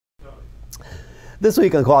This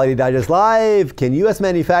week on Quality Digest Live, can U.S.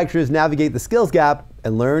 manufacturers navigate the skills gap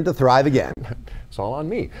and learn to thrive again? It's all on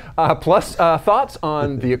me. Plus thoughts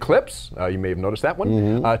on the eclipse. You may have noticed that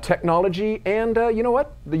one. Technology and you know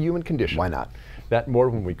what? The human condition. Why not? That more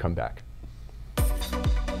when we come back.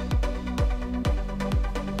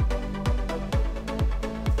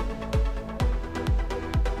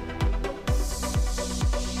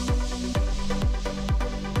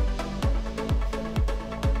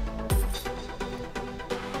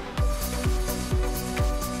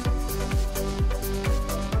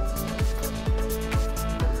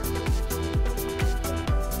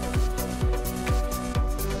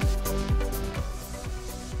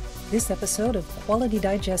 This episode of Quality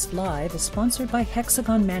Digest Live is sponsored by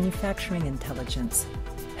Hexagon Manufacturing Intelligence.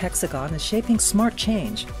 Hexagon is shaping smart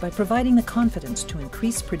change by providing the confidence to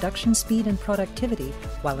increase production speed and productivity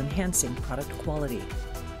while enhancing product quality.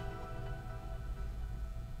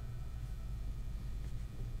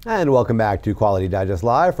 And welcome back to Quality Digest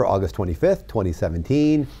Live for August 25th,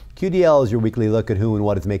 2017. QDL is your weekly look at who and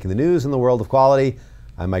what is making the news in the world of quality.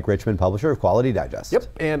 I'm Mike Richmond, publisher of Quality Digest. Yep,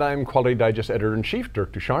 and I'm Quality Digest Editor-in-Chief,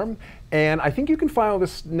 Dirk Ducharme. And I think you can file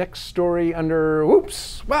this next story under,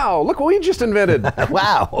 whoops, wow, look what we just invented.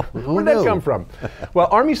 Wow. Where'd that come from? Well,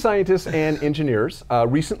 Army scientists and engineers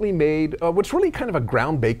recently made what's really kind of a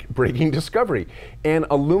groundbreaking discovery, an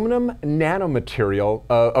aluminum nanomaterial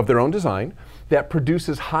of their own design that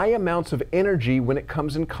produces high amounts of energy when it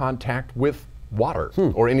comes in contact with water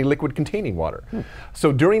or any liquid containing water.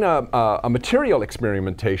 So during a material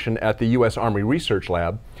experimentation at the U.S. Army Research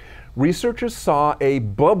Lab, researchers saw a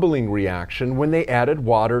bubbling reaction when they added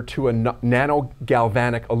water to a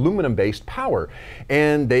nano-galvanic aluminum-based powder.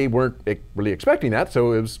 And they weren't really expecting that,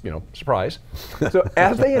 so it was, surprise. So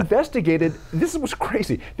as they investigated, this was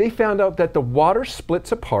crazy. They found out that the water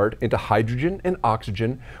splits apart into hydrogen and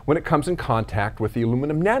oxygen when it comes in contact with the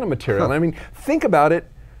aluminum nanomaterial. And I mean, think about it.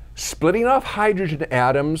 Splitting off hydrogen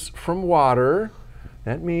atoms from water,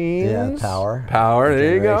 that means power. Power,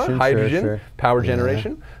 there you go. Hydrogen, sure. Power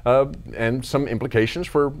generation, and some implications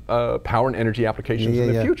for power and energy applications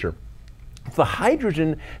in the future. The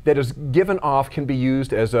hydrogen that is given off can be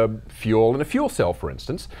used as a fuel in a fuel cell, for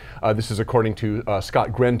instance. This is according to Scott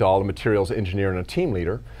Grendall, a materials engineer and a team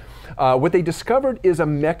leader. What they discovered is a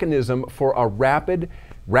mechanism for a rapid,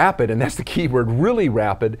 and that's the key word, really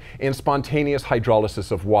rapid and spontaneous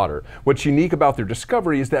hydrolysis of water. What's unique about their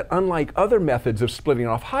discovery is that unlike other methods of splitting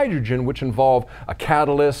off hydrogen, which involve a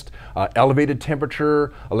catalyst, elevated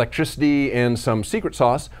temperature, electricity, and some secret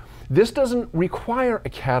sauce, this doesn't require a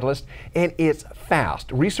catalyst, and it's fast.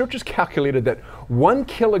 Researchers calculated that 1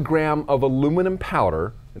 kilogram of aluminum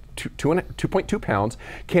powder, 2.2 pounds,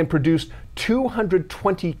 can produce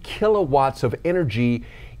 220 kilowatts of energy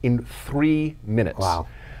in 3 minutes. Wow.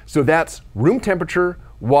 So that's room temperature,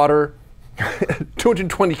 water,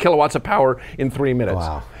 220 kilowatts of power in 3 minutes.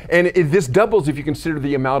 Wow. And this doubles if you consider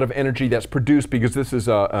the amount of energy that's produced, because this is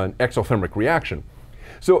an exothermic reaction.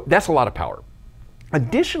 So that's a lot of power.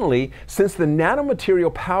 Additionally, since the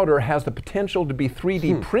nanomaterial powder has the potential to be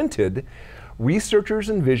 3D printed, researchers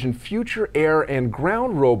envision future air and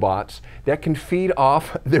ground robots that can feed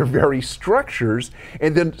off their very structures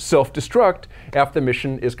and then self-destruct after the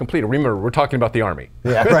mission is completed. Remember, we're talking about the Army.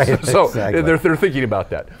 Yeah, right. So exactly. they're thinking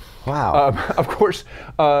about that. Wow. Of course,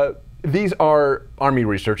 these are Army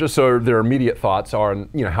researchers, so their immediate thoughts are,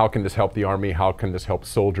 how can this help the Army? How can this help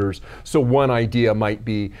soldiers? So one idea might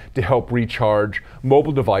be to help recharge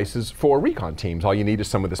mobile devices for recon teams. All you need is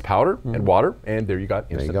some of this powder and water, and there you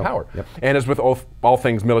got instant power. Yep. And as with all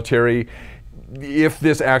things military, if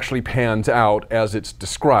this actually pans out as it's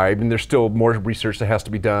described, and there's still more research that has to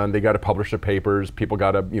be done, they got to publish their papers, people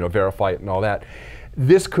got to verify it and all that.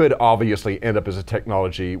 This could obviously end up as a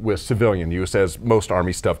technology with civilian use, as most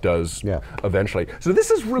Army stuff does eventually. So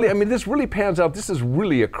this is really, this really pans out. This is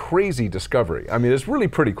really a crazy discovery. It's really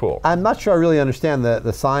pretty cool. I'm not sure I really understand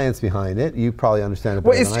the science behind it. You probably understand it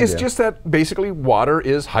better than I do. It's just that basically water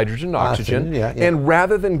is hydrogen and oxygen. And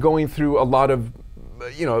rather than going through a lot of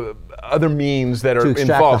other means that are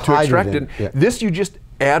involved to extract it, this you just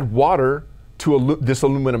add water to this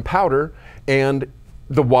aluminum powder, and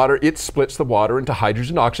the water, it splits the water into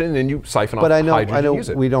hydrogen and oxygen, and then you siphon off hydrogen and use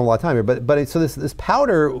it. We don't have a lot of time here, but so this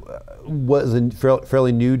powder was a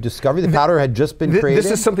fairly new discovery. The powder had just been created?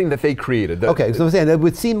 This is something that they created. Okay, so I'm saying, it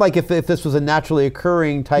would seem like if this was a naturally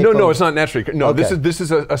occurring type of... No, it's not naturally. No, this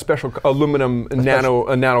is a special aluminum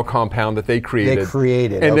nano compound that they created. They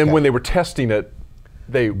created, and then when they were testing it,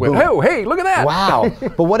 they went, oh, hey, look at that. Wow.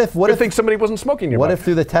 But what if I think somebody wasn't smoking nearby. What if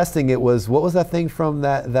through the testing it was, what was that thing from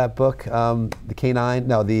that book, the Canine?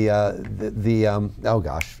 No, oh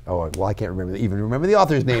gosh, well I can't even remember the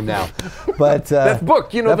author's name now. But that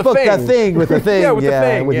book, you know, that Thing. That thing with the thing. Yeah, with the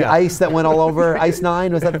thing. With the ice that went all over. Ice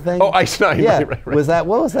 9, was that the thing? Oh, Ice 9. Yeah. Right. Was that?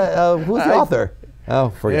 What was that? Who was the author? Oh,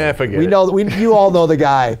 forget it. We know. You all know the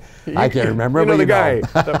guy. I can't remember. You know the guy.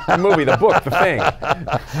 The movie, the book, the thing.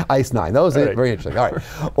 Ice 9. That was very interesting. All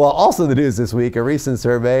right. Well, also in the news this week, a recent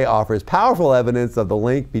survey offers powerful evidence of the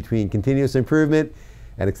link between continuous improvement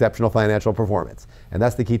and exceptional financial performance. And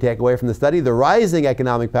that's the key takeaway from the study: the rising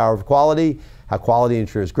economic power of quality, how quality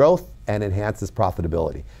ensures growth and enhances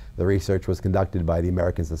profitability. The research was conducted by the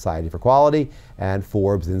American Society for Quality and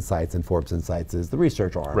Forbes Insights, and Forbes Insights is the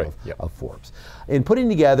research arm of Forbes. In putting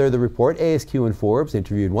together the report, ASQ and Forbes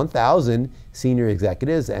interviewed 1,000 senior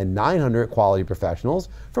executives and 900 quality professionals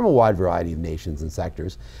from a wide variety of nations and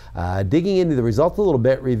sectors. Digging into the results a little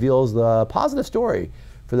bit reveals the positive story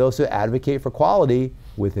for those who advocate for quality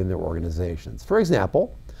within their organizations. For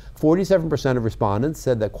example, 47% of respondents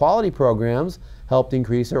said that quality programs helped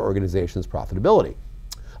increase their organization's profitability.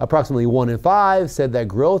 Approximately 1 in 5 said that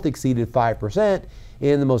growth exceeded 5%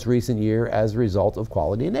 in the most recent year as a result of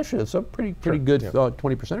quality initiatives. So pretty good,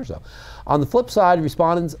 20% or so. On the flip side,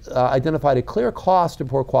 respondents identified a clear cost to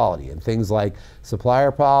poor quality, and things like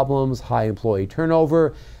supplier problems, high employee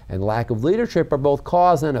turnover, and lack of leadership are both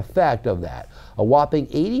cause and effect of that. A whopping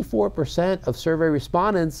 84% of survey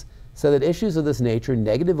respondents said that issues of this nature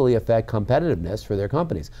negatively affect competitiveness for their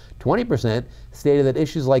companies. 20% stated that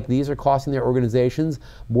issues like these are costing their organizations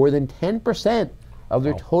more than 10% of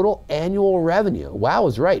their total annual revenue. Wow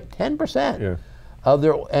is right, 10% of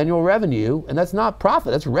their annual revenue, and that's not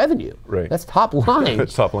profit, that's revenue. Right. That's top line.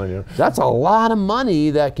 That's top line, yeah. That's a lot of money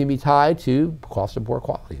that can be tied to cost of poor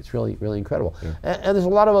quality. It's really, really incredible. Yeah. And there's a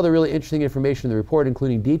lot of other really interesting information in the report,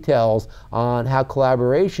 including details on how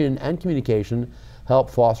collaboration and communication help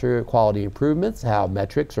foster quality improvements, how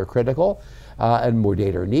metrics are critical and more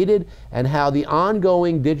data are needed, and how the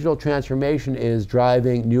ongoing digital transformation is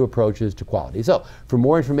driving new approaches to quality. So for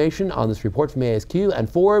more information on this report from ASQ and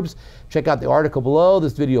Forbes, check out the article below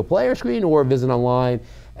this video player screen, or visit online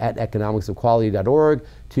at economicsofquality.org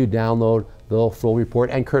to download the full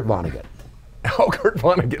report. And Kurt Vonnegut. Oh, Kurt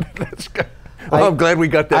Vonnegut, that's good. Well, I'm glad we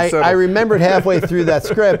got that settled. I remembered halfway through that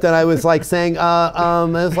script, and I was like saying, it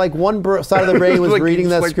was like one side of the brain was like, reading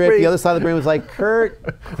that script, the other side of the brain was like,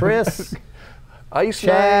 Kurt, Chris, Ice,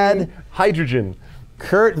 Chad, hydrogen.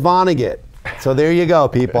 Kurt Vonnegut. So there you go,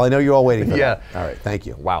 people. I know you're all waiting for that. All right, thank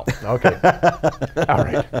you. Wow. Okay. All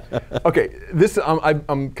right. Okay. This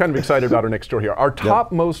I'm kind of excited about our next story here. Our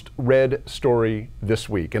top most read story this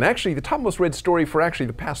week, and actually the top most read story for actually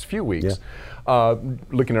the past few weeks.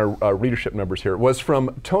 Looking at our readership numbers here, was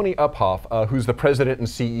from Tony Uphoff, who's the president and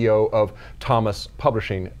CEO of Thomas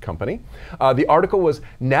Publishing Company. The article was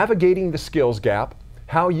 "Navigating the Skills Gap: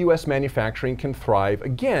 How U.S. Manufacturing Can Thrive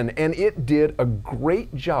Again," and it did a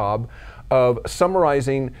great job of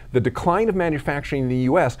summarizing the decline of manufacturing in the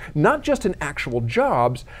U.S., not just in actual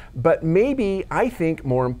jobs, but maybe, I think,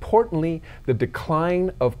 more importantly, the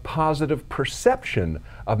decline of positive perception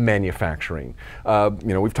of manufacturing.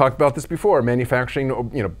 We've talked about this before. Manufacturing,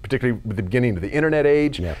 particularly with the beginning of the internet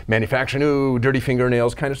age, manufacturing, ooh, dirty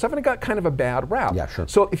fingernails kind of stuff, and it got kind of a bad rap. Yeah, sure.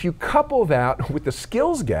 So if you couple that with the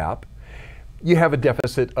skills gap, you have a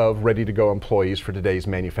deficit of ready-to-go employees for today's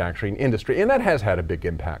manufacturing industry, and that has had a big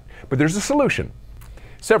impact. But there's a solution,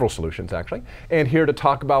 several solutions actually, and here to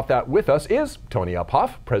talk about that with us is Tony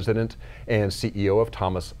Uphoff, President and CEO of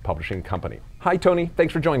Thomas Publishing Company. Hi, Tony.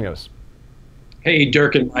 Thanks for joining us. Hey,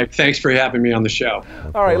 Dirk and Mike. Thanks for having me on the show.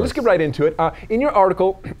 All right, let's get right into it. In your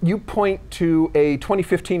article, you point to a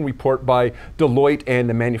 2015 report by Deloitte and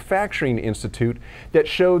the Manufacturing Institute that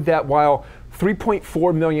showed that while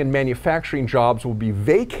 3.4 million manufacturing jobs will be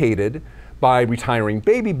vacated by retiring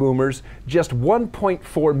baby boomers, just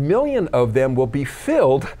 1.4 million of them will be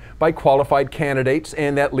filled by qualified candidates,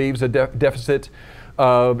 and that leaves a deficit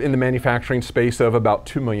in the manufacturing space of about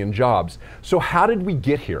 2 million jobs. So how did we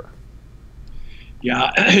get here?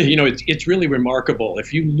 Yeah, it's really remarkable.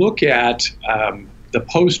 If you look at the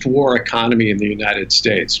post-war economy in the United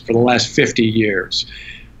States for the last 50 years,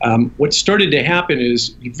 what started to happen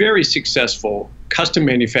is very successful custom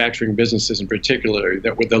manufacturing businesses in particular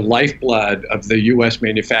that were the lifeblood of the U.S.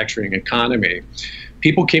 manufacturing economy.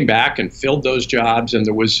 People came back and filled those jobs, and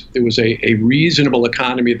there was a reasonable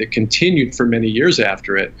economy that continued for many years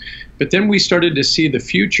after it. But then we started to see the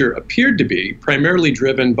future appeared to be primarily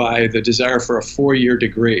driven by the desire for a 4-year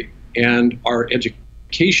degree, and our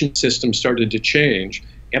education system started to change.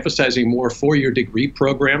 emphasizing more four-year degree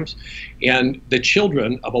programs. And the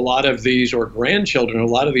children of a lot of these, or grandchildren, a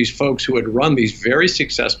lot of these folks who had run these very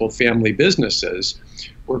successful family businesses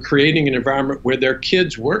were creating an environment where their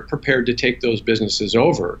kids weren't prepared to take those businesses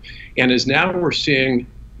over. And as now we're seeing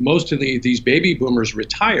most of these baby boomers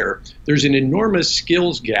retire, there's an enormous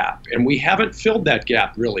skills gap, and we haven't filled that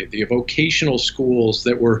gap really. The vocational schools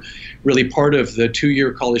that were really part of the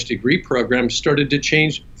two-year college degree program started to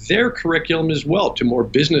change their curriculum as well to more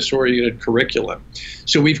business-oriented curriculum.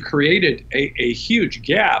 So we've created a huge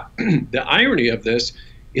gap. The irony of this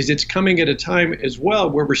is it's coming at a time as well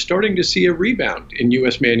where we're starting to see a rebound in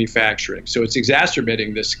U.S. manufacturing. So it's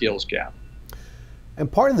exacerbating this skills gap. And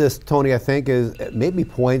part of this, Tony, I think, is maybe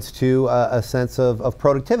points to a sense of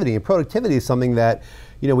productivity. And productivity is something that,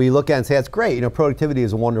 we look at and say, that's great. Productivity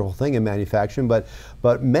is a wonderful thing in manufacturing, but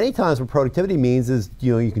many times what productivity means is,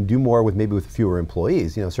 you can do more with maybe with fewer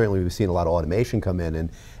employees. Certainly we've seen a lot of automation come in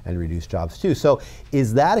and reduce jobs too. So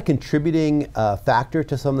is that a contributing factor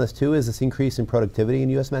to some of this too? Is this increase in productivity in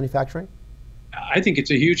U.S. manufacturing? I think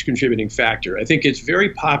it's a huge contributing factor. I think it's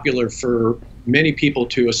very popular for many people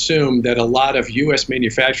to assume that a lot of U.S.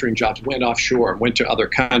 manufacturing jobs went offshore, went to other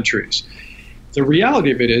countries. The reality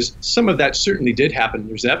of it is some of that certainly did happen.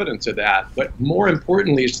 There's evidence of that. But more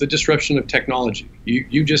importantly, it's the disruption of technology.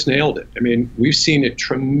 You just nailed it. I mean, we've seen a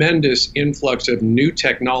tremendous influx of new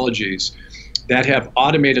technologies that have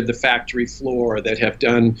automated the factory floor, that have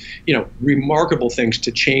done, remarkable things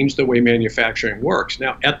to change the way manufacturing works.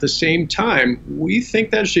 Now, at the same time, we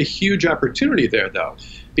think there's a huge opportunity there, though,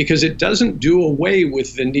 because it doesn't do away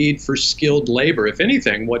with the need for skilled labor. If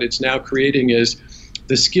anything, what it's now creating is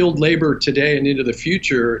the skilled labor today and into the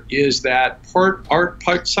future is that part art,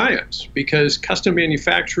 part science, because custom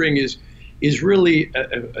manufacturing is really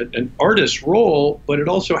an artist's role, but it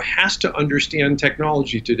also has to understand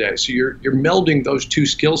technology today. So you're melding those two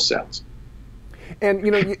skill sets. And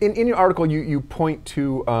in your article, you point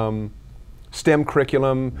to STEM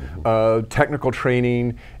curriculum, technical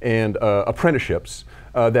training, and apprenticeships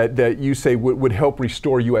that you say would help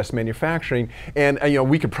restore U.S. manufacturing. And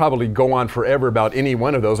we could probably go on forever about any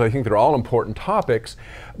one of those. I think they're all important topics.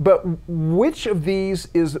 But which of these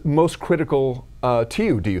is most critical to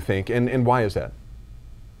you, do you think, and why is that?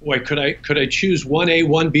 Boy, could I choose 1A,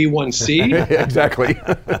 1B, 1C? Exactly.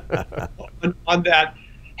 on that,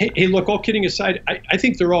 hey, look, all kidding aside, I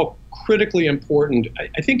think they're all critically important.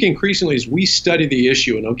 I think increasingly as we study the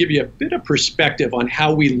issue, and I'll give you a bit of perspective on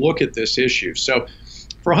how we look at this issue. So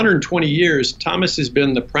for 120 years, Thomas has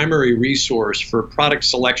been the primary resource for product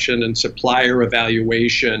selection and supplier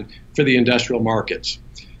evaluation for the industrial markets.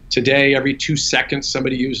 Today, every 2 seconds,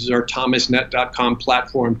 somebody uses our thomasnet.com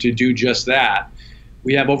platform to do just that.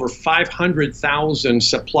 We have over 500,000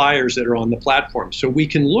 suppliers that are on the platform. So we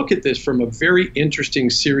can look at this from a very interesting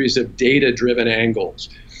series of data-driven angles.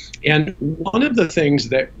 And one of the things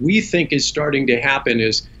that we think is starting to happen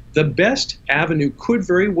is the best avenue could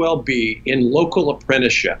very well be in local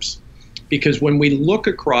apprenticeships. Because when we look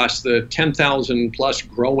across the 10,000 plus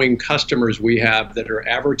growing customers we have that are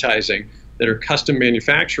advertising, that are custom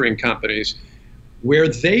manufacturing companies, where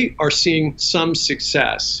they are seeing some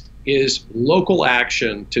success is local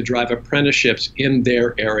action to drive apprenticeships in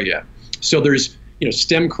their area. So there's,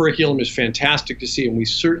 STEM curriculum is fantastic to see, and we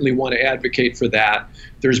certainly want to advocate for that.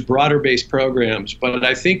 There's broader-based programs, but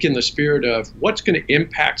I think in the spirit of what's going to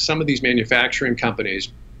impact some of these manufacturing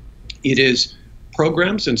companies, it is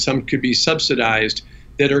programs, and some could be subsidized,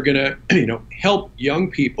 that are going to, help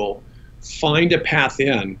young people find a path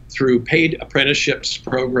in through paid apprenticeships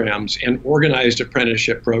programs and organized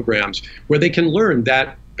apprenticeship programs where they can learn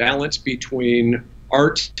that balance between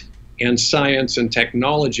art and science and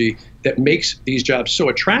technology that makes these jobs so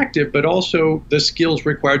attractive, but also the skills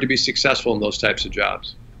required to be successful in those types of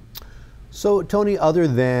jobs. So, Tony, other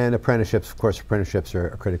than apprenticeships, of course, apprenticeships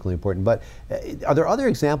are critically important, but are there other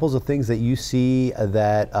examples of things that you see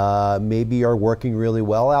that maybe are working really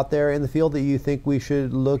well out there in the field that you think we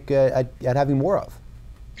should look at having more of?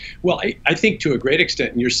 Well, I think to a great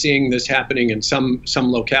extent, and you're seeing this happening in some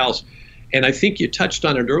locales, and I think you touched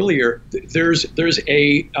on it earlier, there's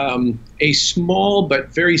a small but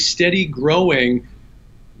very steady growing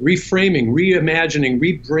reframing, reimagining,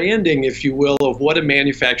 rebranding, if you will, of what a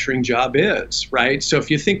manufacturing job is, right? So if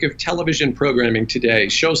you think of television programming today,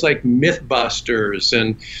 shows like Mythbusters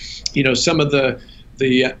and, some of the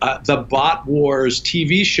Bot Wars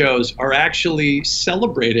TV shows are actually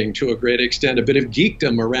celebrating to a great extent a bit of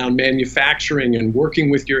geekdom around manufacturing and working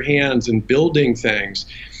with your hands and building things.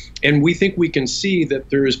 And we think we can see that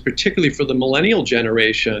there is, particularly for the millennial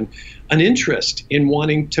generation, an interest in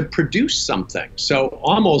wanting to produce something. So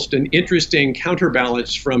almost an interesting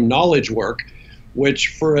counterbalance from knowledge work, which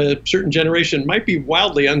for a certain generation might be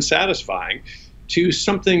wildly unsatisfying, to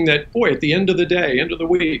something that, boy, at the end of the day, end of the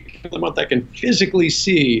week, end of the month, I can physically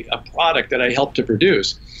see a product that I helped to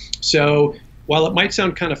produce. So while it might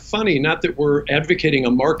sound kind of funny, not that we're advocating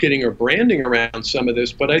a marketing or branding around some of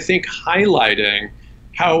this, but I think highlighting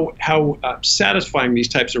how satisfying these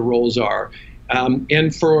types of roles are.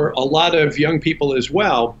 And for a lot of young people as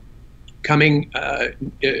well, coming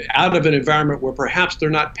out of an environment where perhaps they're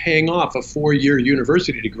not paying off a 4-year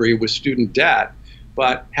university degree with student debt,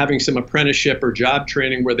 but having some apprenticeship or job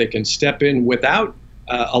training where they can step in without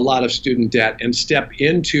a lot of student debt and step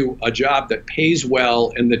into a job that pays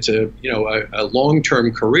well and that's a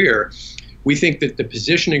long-term career. We think that the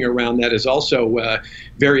positioning around that is also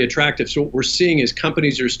very attractive. So what we're seeing is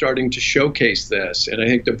companies are starting to showcase this. And I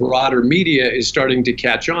think the broader media is starting to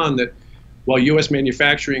catch on that while U.S.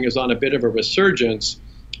 manufacturing is on a bit of a resurgence,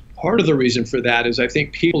 part of the reason for that is I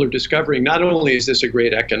think people are discovering not only is this a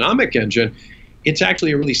great economic engine, it's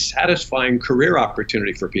actually a really satisfying career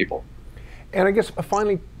opportunity for people. And I guess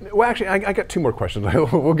finally, well, actually, I got 2 more questions.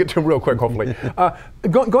 We'll get to them real quick, hopefully.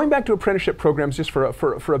 Going back to apprenticeship programs just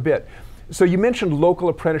for a bit. So you mentioned local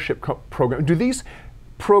apprenticeship programs. Do these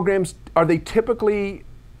programs, are they typically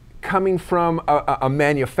coming from a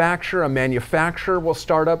manufacturer? A manufacturer will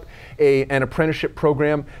start up an apprenticeship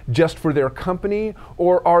program just for their company,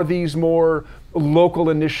 or are these more local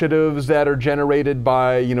initiatives that are generated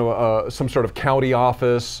by some sort of county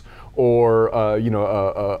office or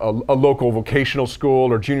a local vocational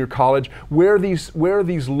school or junior college? Where are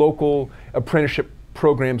these local apprenticeship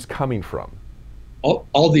programs coming from?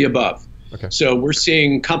 All the above. Okay. So we're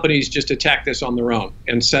seeing companies just attack this on their own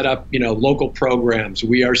and set up, local programs.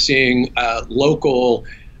 We are seeing local,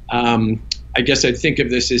 I guess I'd think of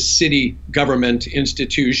this as city government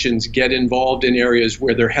institutions get involved in areas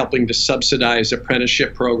where they're helping to subsidize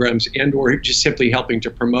apprenticeship programs and or just simply helping to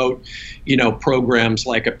promote, programs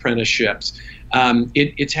like apprenticeships.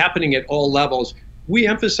 It's happening at all levels. We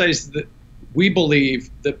emphasize that we believe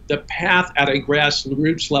that the path at a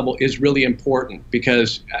grassroots level is really important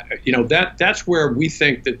because, that's where we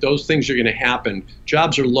think that those things are going to happen.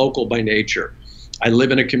 Jobs are local by nature. I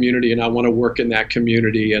live in a community and I want to work in that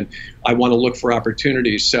community and I want to look for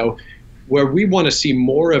opportunities. So where we want to see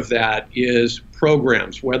more of that is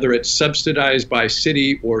programs, whether it's subsidized by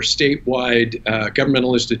city or statewide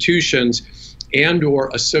governmental institutions, and or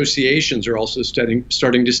associations are also starting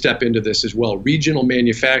to step into this as well. Regional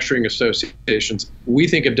manufacturing associations, we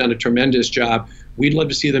think, have done a tremendous job. We'd love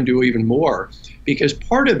to see them do even more because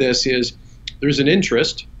part of this is there's an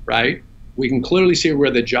interest, right? We can clearly see where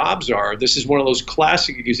the jobs are. This is one of those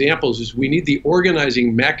classic examples is we need the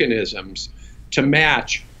organizing mechanisms to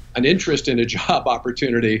match an interest in a job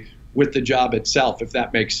opportunity with the job itself, if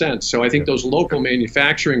that makes sense. So I think those local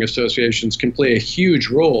manufacturing associations can play a huge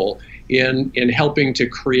role in helping to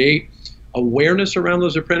create awareness around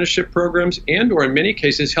those apprenticeship programs and or in many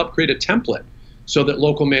cases help create a template so that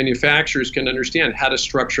local manufacturers can understand how to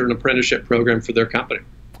structure an apprenticeship program for their company.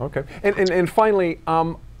 Okay. And finally,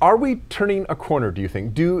 are we turning a corner, do you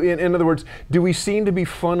think? In other words, do we seem to be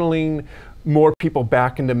funneling more people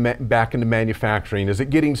back into manufacturing? Is it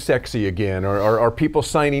getting sexy again? Or are people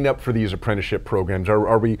signing up for these apprenticeship programs?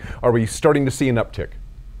 Are we starting to see an uptick?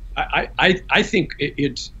 I think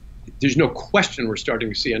there's no question we're starting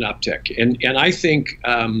to see an uptick. And I think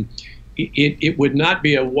it would not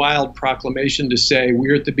be a wild proclamation to say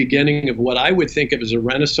we're at the beginning of what I would think of as a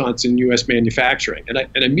renaissance in U.S. manufacturing.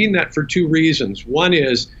 And I mean that for 2 reasons. One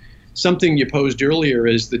is something you posed earlier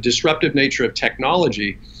is the disruptive nature of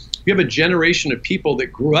technology. You have a generation of people that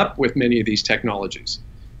grew up with many of these technologies.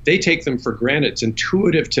 They take them for granted. It's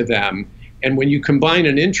intuitive to them. And when you combine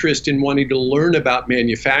an interest in wanting to learn about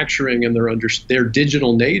manufacturing and they're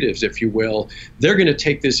digital natives, if you will, they're going to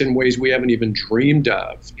take this in ways we haven't even dreamed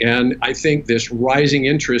of. And I think this rising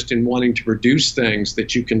interest in wanting to produce things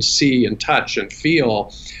that you can see and touch and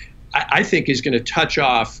feel, I think is going to touch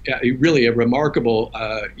off really a remarkable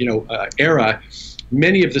era.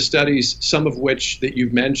 Many of the studies, some of which that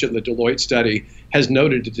you've mentioned, the Deloitte study, has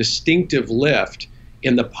noted a distinctive lift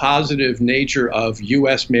in the positive nature of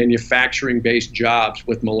U.S. manufacturing-based jobs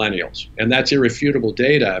with millennials. And that's irrefutable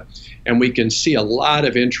data. And we can see a lot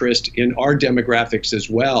of interest in our demographics as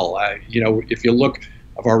well. If you look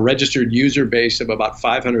of our registered user base of about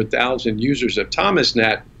 500,000 users of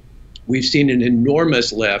ThomasNet, we've seen an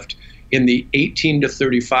enormous lift in the 18 to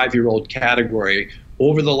 35-year-old category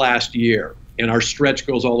over the last year. And our stretch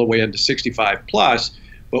goes all the way into 65 plus.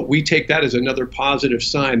 But we take that as another positive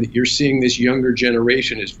sign that you're seeing this younger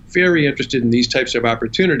generation is very interested in these types of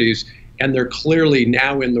opportunities, and they're clearly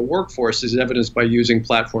now in the workforce, as evidenced by using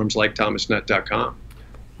platforms like thomasnet.com.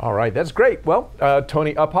 All right, that's great. Well,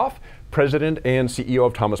 Tony Uphoff, President and CEO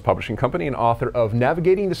of Thomas Publishing Company and author of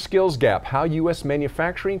Navigating the Skills Gap, How U.S.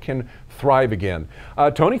 Manufacturing Can Thrive Again.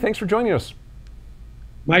 Tony, thanks for joining us.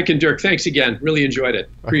 Mike and Dirk, thanks again. Really enjoyed it.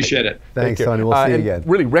 Appreciate it. Thanks, Tony. We'll see you again.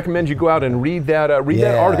 Really recommend you go out and read that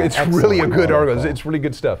article. It's really a good article. It's really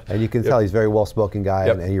good stuff. And you can tell he's a very well-spoken guy,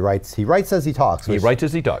 and he writes as he talks. He writes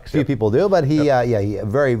as he talks. Few people do, but he a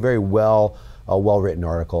very, very well-written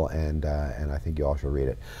article, and I think you all should read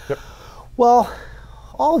it. Yep. Well,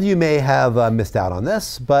 all of you may have missed out on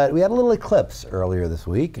this, but we had a little eclipse earlier this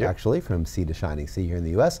week, actually, from sea to shining sea here in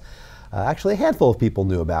the U.S. Actually, a handful of people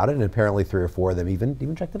knew about it, and apparently 3 or 4 of them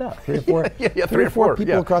even checked it out. 3 or 4, three or four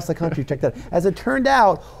people across the country checked it out. As it turned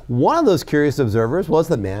out, one of those curious observers was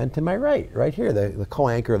the man to my right here, the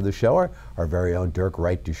co-anchor of the show, our very own Dirk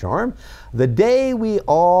Wright-Ducharme. The Day We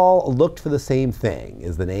All Looked for the Same Thing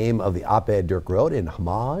is the name of the op-ed Dirk wrote in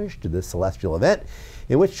homage to this celestial event,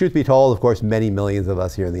 in which, truth be told, of course, many millions of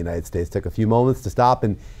us here in the United States took a few moments to stop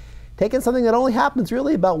and take in something that only happens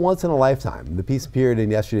really about once in a lifetime. The piece appeared in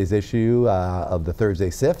yesterday's issue of the Thursday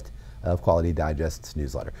Sift of Quality Digest's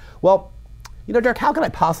newsletter. Well, you know, Dirk, how can I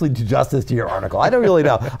possibly do justice to your article? I don't really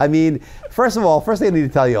know. I mean, first of all, first thing I need to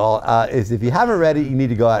tell you all is if you haven't read it, you need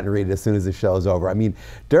to go out and read it as soon as the show is over. I mean,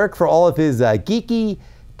 Dirk, for all of his geeky,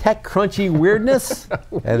 tech crunchy weirdness,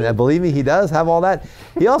 and believe me, he does have all that.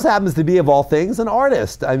 He also happens to be, of all things, an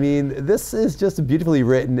artist. I mean, this is just a beautifully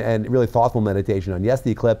written and really thoughtful meditation on, yes, the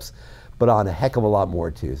eclipse, but on a heck of a lot more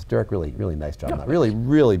too. So Dirk, really nice job on that.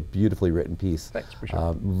 Really beautifully written piece. Thanks, for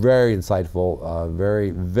sure. Very insightful,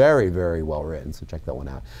 very well written, so check that one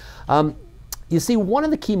out. You see, one of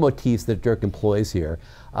the key motifs that Dirk employs here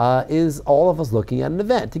is all of us looking at an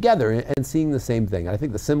event together and seeing the same thing. I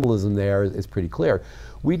think the symbolism there is pretty clear.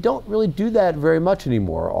 We don't really do that very much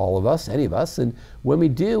anymore, all of us, any of us, and when we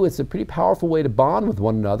do, it's a pretty powerful way to bond with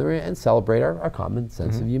one another and celebrate our common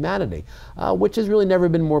sense of humanity, which has really never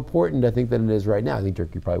been more important, I think, than it is right now. I think,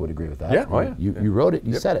 Dirk, you probably would agree with that. Yeah, oh yeah. You wrote it,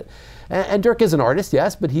 you said it. And Dirk is an artist,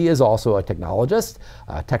 yes, but he is also a technologist,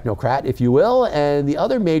 a technocrat, if you will, and the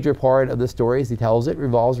other major part of the story, as he tells it,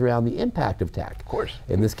 revolves around the impact of tech. Of course.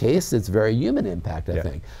 In this case, it's very human impact, I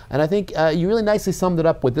think. And I think you really nicely summed it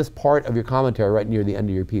up with this part of your commentary right near the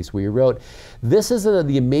end of your piece, where you wrote, this is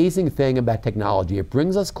the amazing thing about technology. It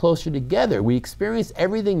brings us closer together. We experience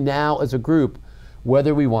everything now as a group,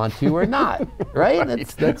 whether we want to or not, right?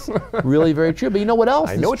 That's really very true. But you know what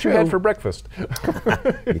else is true? I know what you had for breakfast.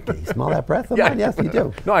 You smell that breath? Yeah. Yes, you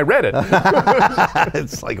do. No, I read it.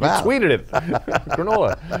 It's like, wow. You tweeted it.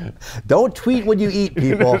 Granola. Don't tweet when you eat,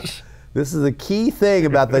 people. This is a key thing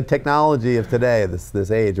about the technology of today,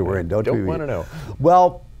 this age that we're in. Don't want to know.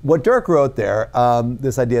 Well, what Dirk wrote there,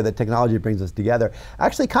 this idea that technology brings us together,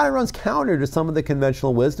 actually kind of runs counter to some of the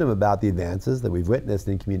conventional wisdom about the advances that we've witnessed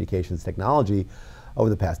in communications technology over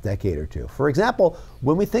the past decade or two. For example,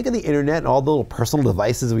 when we think of the internet and all the little personal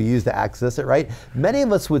devices we use to access it, right, many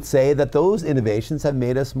of us would say that those innovations have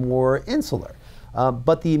made us more insular.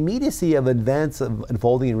 But the immediacy of events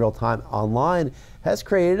unfolding in real time online has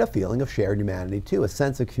created a feeling of shared humanity too, a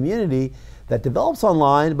sense of community that develops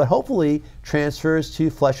online, but hopefully transfers to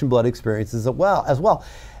flesh and blood experiences as well.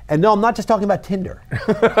 And no, I'm not just talking about Tinder.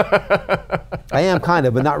 I am kind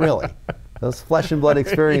of, but not really. Those flesh and blood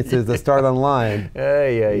experiences that start online,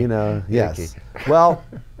 you know, yes. Well,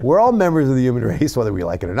 we're all members of the human race, whether we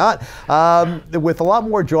like it or not, with a lot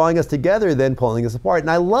more drawing us together than pulling us apart.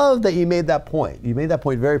 And I love that you made that point. You made that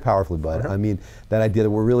point very powerfully, Bud. I mean, that idea that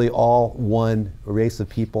we're really all one race of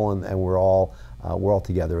people, and we're all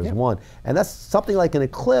together as one. And that's something like an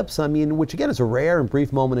eclipse, I mean, which again is a rare and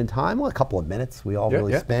brief moment in time, well, a couple of minutes we all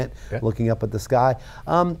really spent looking up at the sky.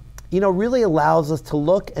 You know, really allows us to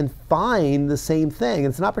look and find the same thing.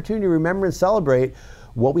 It's an opportunity to remember and celebrate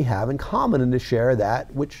what we have in common and to share that,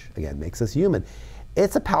 which again makes us human.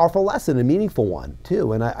 It's a powerful lesson, a meaningful one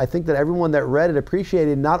too. And I think that everyone that read it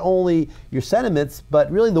appreciated not only your sentiments, but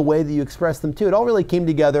really the way that you expressed them too. It all really came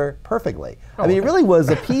together perfectly. I mean, it really was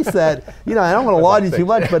a piece that, you know, I don't want to laud you too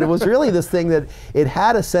much, but it was really this thing that it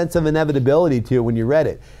had a sense of inevitability to it when you read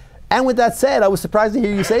it. And with that said, I was surprised to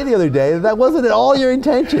hear you say the other day that wasn't at all your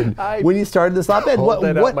intention when you started this op-ed.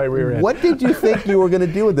 What did you think you were going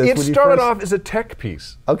to do with this? It started off as a tech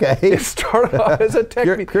piece. Okay. It started off as a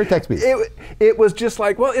tech piece. Pure tech piece. It was just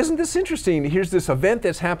like, well, isn't this interesting? Here's this event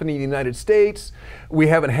that's happening in the United States. We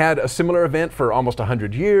haven't had a similar event for almost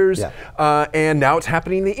 100 years, and now it's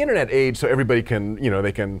happening in the internet age. So everybody can,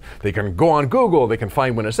 they can go on Google. They can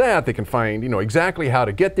find when it's at. They can find, exactly how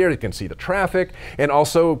to get there. They can see the traffic, and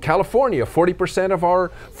also California. 40%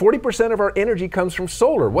 of our energy comes from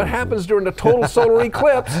solar. What happens during the total solar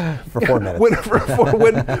eclipse? For 4 minutes.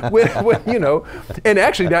 And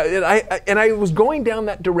actually, I was going down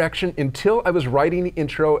that direction until I was writing the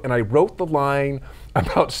intro, and I wrote the line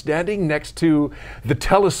about standing next to the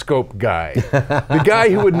telescope guy. The guy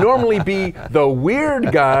who would normally be the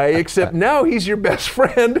weird guy, except now he's your best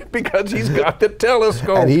friend because he's got the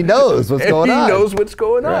telescope. And he knows what's going on. He knows what's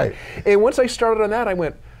going on. And once I started on that, I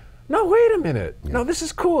went, no, wait a minute. No, this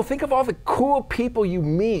is cool. Think of all the cool people you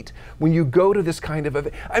meet when you go to this kind of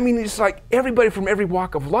event. I mean, it's like everybody from every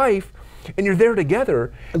walk of life, and you're there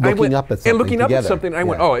together. Looking up at something. I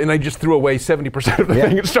went, oh, and I just threw away 70% of the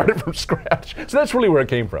thing and started from scratch. So that's really where it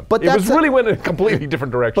came from. But it really went in a completely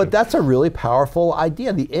different direction. But that's a really powerful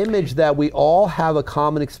idea. The image that we all have a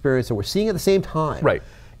common experience and we're seeing at the same time. Right.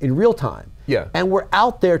 In real time. Yeah. And we're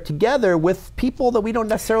out there together with people that we don't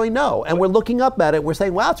necessarily know. And we're looking up at it, we're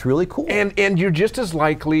saying, wow, it's really cool. And you're just as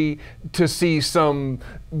likely to see some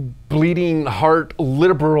bleeding heart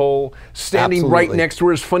liberal standing right next to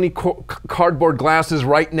his funny cardboard glasses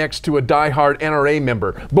right next to a diehard NRA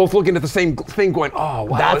member, both looking at the same thing going, oh,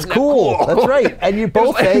 wow, that's isn't cool. That cool? That's right. And you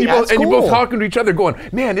both say, that's cool. And you're both talking to each other going,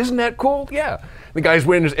 man, isn't that cool? Yeah. The guy's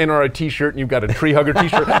wearing his NRA t-shirt and you've got a tree hugger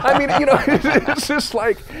t-shirt. I mean, it's just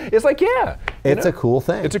like, yeah. It's a cool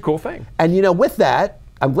thing. It's a cool thing. And with that,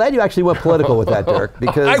 I'm glad you actually went political with that, Dirk,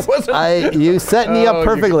 because you set me up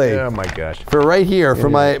perfectly. Oh my gosh. For right here, for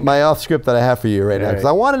my off script that I have for you right now, because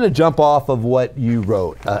I wanted to jump off of what you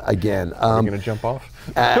wrote again. Are you going to jump off?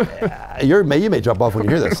 You may jump off when you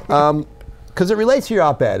hear this, because it relates to your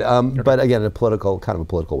op-ed, but again, in a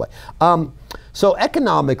political way. So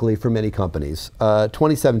economically, for many companies,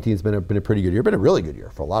 2017 has been a pretty good year. Been a really good year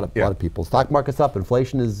for a lot of people. Stock market's up,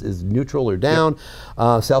 inflation is neutral or down.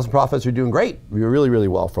 Sales and profits are doing great. Really, really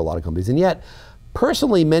well for a lot of companies. And yet,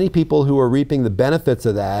 personally, many people who are reaping the benefits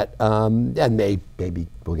of that, and maybe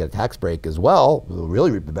will get a tax break as well, will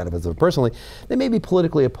really reap the benefits of it personally, they may be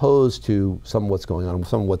politically opposed to some of what's going on,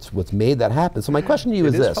 some of what's made that happen. So my question to you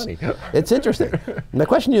is this. Funny. It's interesting. My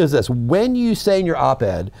question to you is this. When you say in your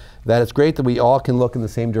op-ed that it's great that we all can look in the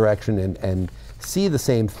same direction and see the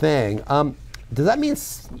same thing, does that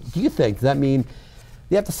mean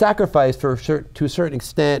you have to sacrifice to a certain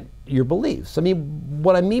extent your beliefs? I mean,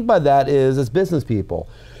 what I mean by that is, as business people,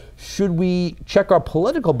 should we check our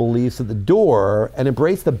political beliefs at the door and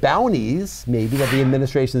embrace the bounties, maybe, that the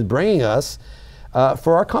administration is bringing us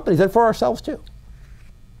for our companies and for ourselves too?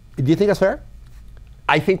 Do you think that's fair?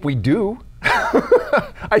 I think we do.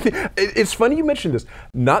 I think it's funny you mentioned this.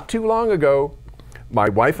 Not too long ago, my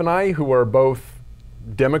wife and I, who are both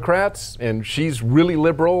Democrats, and she's really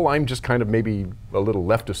liberal, I'm just kind of maybe a little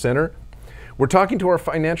left of center, we're talking to our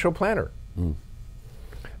financial planner.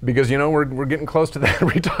 Because we're getting close to that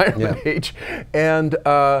retirement age, and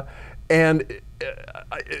I'm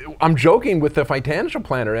joking with the financial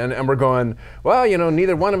planner, and we're going, well,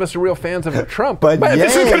 neither one of us are real fans of Trump, but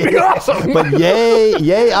this is going to be awesome. But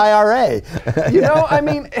yay IRA. I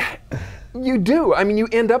mean, you do. I mean, you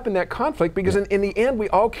end up in that conflict because in the end, we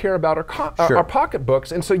all care about our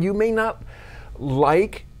pocketbooks, and so you may not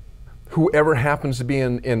like whoever happens to be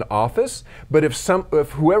in office, but if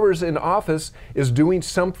whoever's in office is doing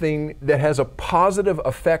something that has a positive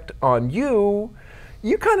effect on you,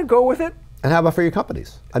 you kind of go with it. And how about for your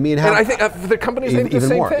companies? I mean, and I think for the companies, they do the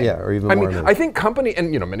same thing. Yeah, or even more. I think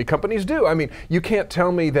many companies do. I mean, you can't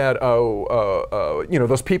tell me that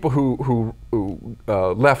those people who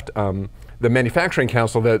left the manufacturing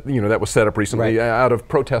council that that was set up recently out of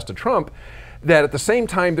protest to Trump, that at the same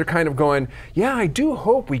time they're kind of going, yeah, I do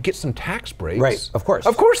hope we get some tax breaks. Right, of course.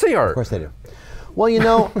 Of course they are. Of course they do. Well,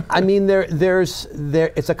 I mean,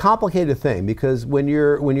 it's a complicated thing, because when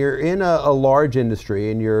you're in a large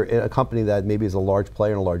industry and you're in a company that maybe is a large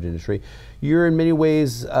player in a large industry, you're in many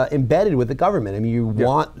ways embedded with the government. I mean, you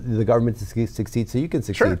want the government to succeed so you can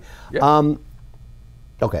succeed. Sure. Yeah.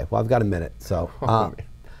 Okay, well, I've got a minute, so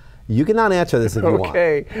you cannot answer this if you want.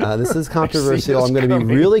 This is controversial. I'm going to be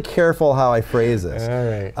really careful how I phrase this. All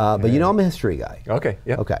right. But I'm a history guy. Okay.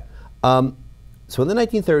 Yeah. Okay. So in the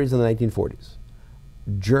 1930s and the 1940s,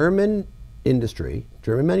 German industry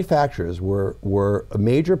German manufacturers were a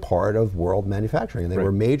major part of world manufacturing, and they were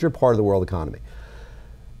a major part of the world economy.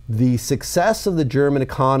 The success of the German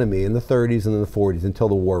economy in the 30s and in the 40s, until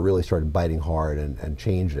the war really started biting hard and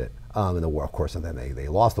changed it, in the war, of course, and then they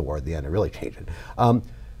lost the war at the end and really changed it,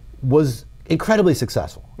 was incredibly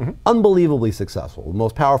successful, unbelievably successful, the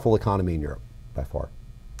most powerful economy in Europe by far.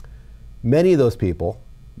 Many of those people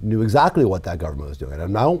knew exactly what that government was doing.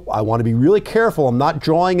 And now I want to be really careful. I'm not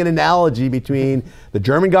drawing an analogy between the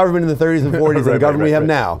German government in the 30s and 40s and the government we have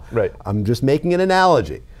now. I'm just making an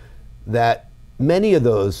analogy that many of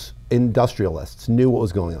those industrialists knew what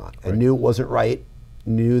was going on and knew it wasn't right,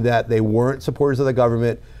 knew that they weren't supporters of the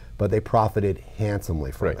government, but they profited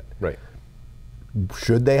handsomely from it.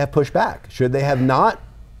 Should they have pushed back? Should they have not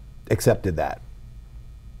accepted that?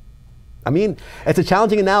 I mean, it's a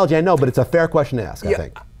challenging analogy, I know, but it's a fair question to ask, I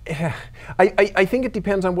think. I think it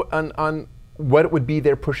depends on what it would be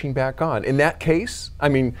they're pushing back on. In that case, I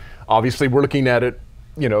mean, obviously we're looking at it,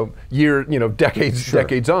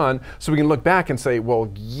 decades on, so we can look back and say,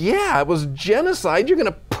 well, yeah, it was genocide. You're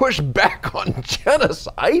going to push back on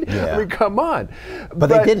genocide? I mean, come on. But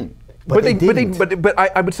they didn't. But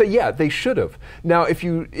I would say, yeah, they should have. Now, if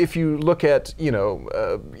you look at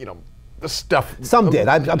the stuff. Some did.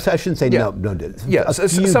 I shouldn't say no did. Yeah,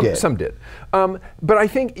 some did. But I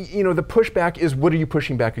think the pushback is, what are you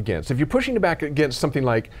pushing back against? If you're pushing back against something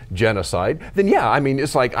like genocide, then yeah, I mean,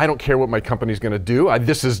 it's like, I don't care what my company's going to do.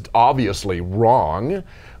 This is obviously wrong.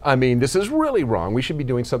 I mean, this is really wrong. We should be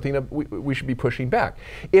doing something. We should be pushing back.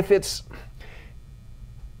 If it's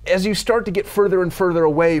as you start to get further and further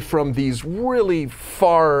away from these really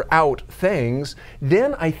far out things,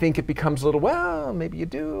 then I think it becomes a little, well, maybe you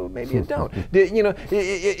do, maybe you don't.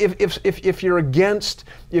 If you're against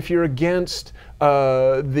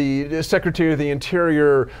the Secretary of the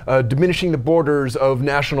Interior diminishing the borders of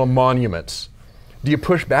national monuments, do you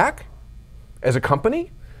push back as a company?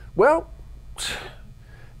 Well,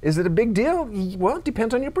 is it a big deal? Well, it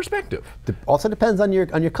depends on your perspective. Also depends on your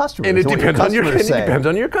customers. And it depends on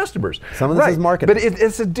your customers. Some of this is marketing. But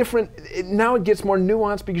it's a different, now it gets more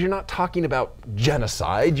nuanced because you're not talking about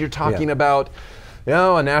genocide. You're talking about,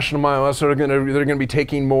 a national monument, so they're going to be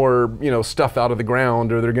taking more, stuff out of the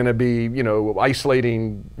ground, or they're going to be,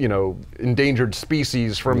 isolating, endangered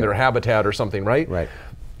species from their habitat or something, right? Right.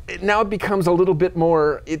 Now it becomes a little bit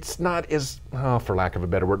more, it's not as, for lack of a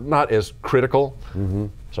better word, not as critical.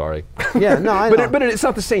 Sorry. Yeah, no, I know. But it's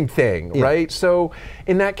not the same thing, right? So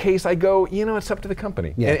in that case, I go, it's up to the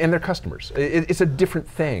company and their customers. It's a different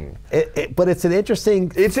thing. But it's an interesting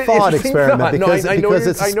thought experiment because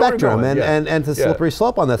it's a spectrum and it's a slippery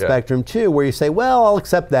slope on that spectrum too, where you say, well, I'll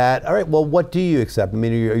accept that. All right, well, what do you accept? I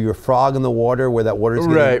mean, are you a frog in the water where that water's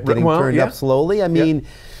getting turned up slowly? I mean...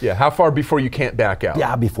 Yeah, how far before you can't back out?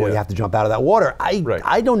 Yeah, before you have to jump out of that water.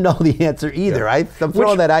 I don't know the answer either. I'm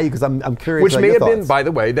throwing that at you because I'm curious. Which may have been, by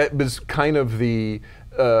the way, that was kind of the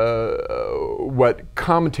what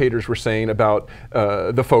commentators were saying about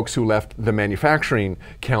the folks who left the manufacturing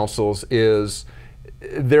councils is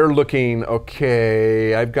they're looking,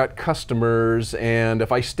 okay, I've got customers, and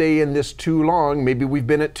if I stay in this too long, maybe we've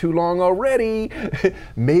been at too long already,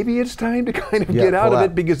 maybe it's time to kind of get out of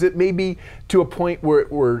it, because it may be to a point where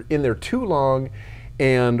we're in there too long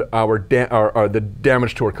and the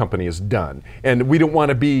damage to our company is done. And we don't want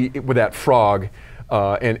to be with that frog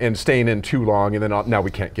and staying in too long, and then now we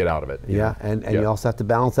can't get out of it. And you also have to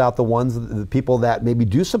balance out the people that maybe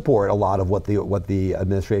do support a lot of what the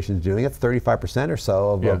administration is doing. It's 35% or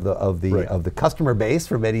so of the customer base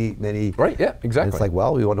for many. Right. Yeah. Exactly. And it's like,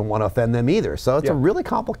 well, we don't want to offend them either. So it's a really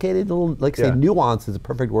complicated little, nuance is a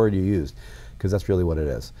perfect word you used, because that's really what it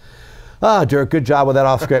is. Dirk, good job with that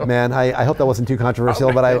off script, man. I hope that wasn't too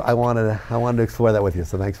controversial, but I wanted to explore that with you.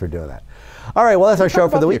 So thanks for doing that. All right, well, that's our show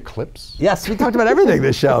for the week. The eclipse? Yes, we talked about everything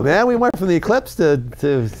this show, man. We went from the eclipse to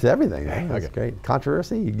everything. That's great.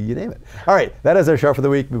 Controversy, you name it. All right, that is our show for the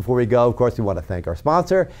week. Before we go, of course, we want to thank our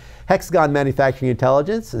sponsor. Hexagon Manufacturing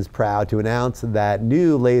Intelligence is proud to announce that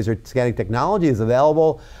new laser scanning technology is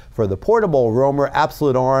available for the portable Romer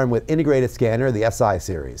Absolute Arm with integrated scanner, the SI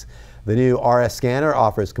series. The new RS scanner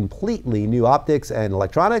offers completely new optics and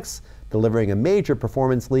electronics, delivering a major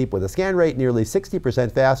performance leap with a scan rate nearly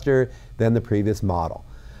 60% faster than the previous model.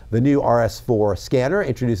 The new RS4 scanner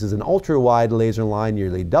introduces an ultra-wide laser line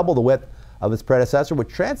nearly double the width of its predecessor, which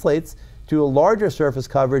translates to a larger surface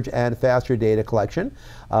coverage and faster data collection.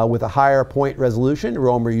 With a higher point resolution,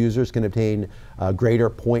 Romer users can obtain greater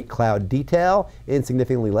point cloud detail in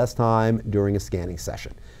significantly less time during a scanning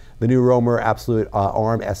session. The new Romer Absolute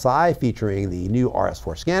Arm SI, featuring the new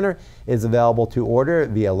RS4 scanner, is available to order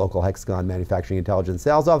via local Hexagon Manufacturing Intelligence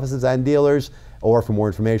sales offices and dealers Or for more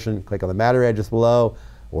information, click on the matter address below,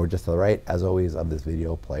 or just to the right, as always, of this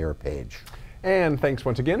video player page. And thanks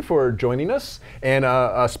once again for joining us. And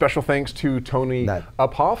a special thanks to Tony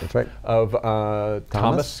Uphoff of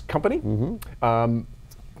Thomas Company.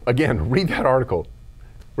 Again, read that article.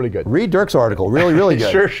 Really good. Read Dirk's article. Really, really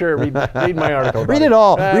good. Sure. Read my article. Read it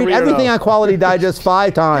all. Read everything on Quality Digest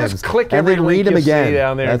 5 times. Just click and then read them again.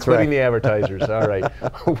 Down there, That's including the advertisers. All right.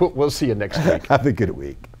 We'll see you next week. Have a good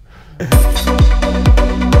week.